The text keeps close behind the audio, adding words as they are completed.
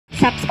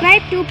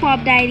Subscribe to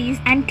Pop Diaries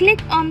and click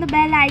on the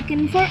bell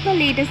icon for the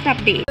latest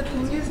updates. The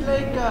thing is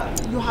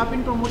you have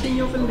been promoting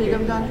your film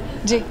Begum Jaan.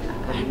 Ji.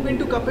 I had been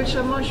to Kapil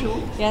Sharma show.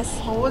 Yes.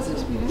 How was the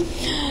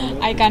experience?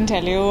 I can't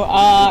tell you.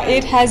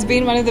 It has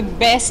been one of the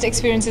best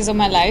experiences of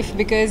my life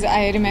because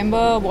I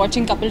remember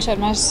watching Kapil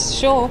Sharma's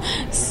show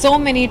so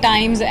many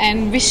times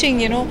and wishing,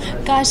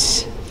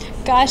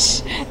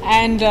 Kash,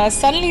 and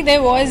suddenly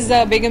there was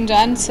Begum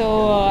Jaan,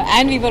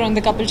 and we were on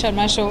the Kapil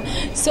Sharma show.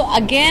 So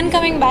again,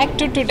 coming back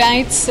to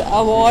tonight's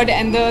award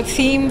and the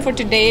theme for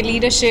today,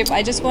 leadership,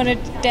 I just want to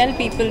tell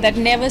people that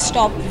never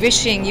stop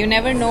wishing. You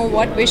never know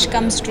what wish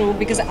comes true,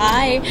 because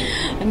I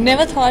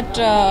never thought,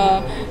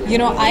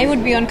 I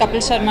would be on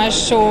Kapil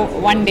Sharma's show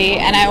one day,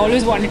 and I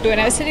always wanted to.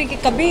 And I was saying,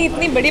 कभी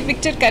इतनी बड़ी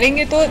picture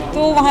करेंगे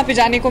तो वहाँ पे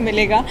जाने को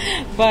मिलेगा.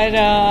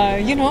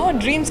 But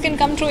dreams can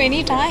come true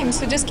any time.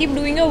 So just keep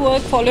doing your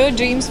work, follow your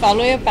dreams,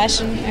 follow your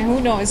passion, and who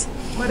knows.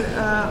 पर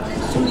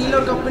सुनील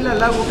और कपिल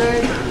अलग हो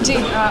गए जी.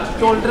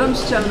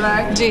 डोलड्रम्स चल रहा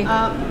है जी.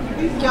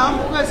 क्या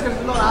होगा इसका,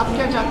 मतलब आप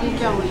क्या चाहती हैं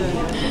क्या हो जाए?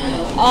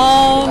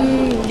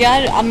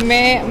 यार अब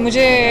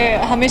मुझे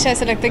हमेशा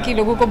ऐसा लगता है कि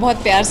लोगों को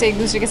बहुत प्यार से एक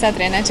दूसरे के साथ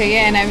रहना चाहिए,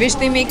 and I wish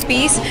they make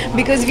peace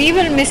because we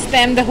will miss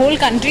them, the whole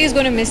country is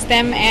going to miss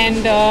them,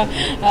 and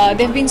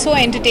they have been so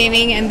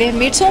entertaining and they have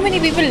made so many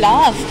people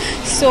laugh.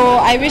 So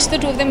I wish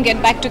the two of them get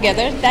back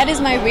together. That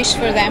is my wish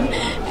for them,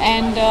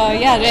 and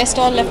rest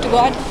all left to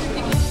God.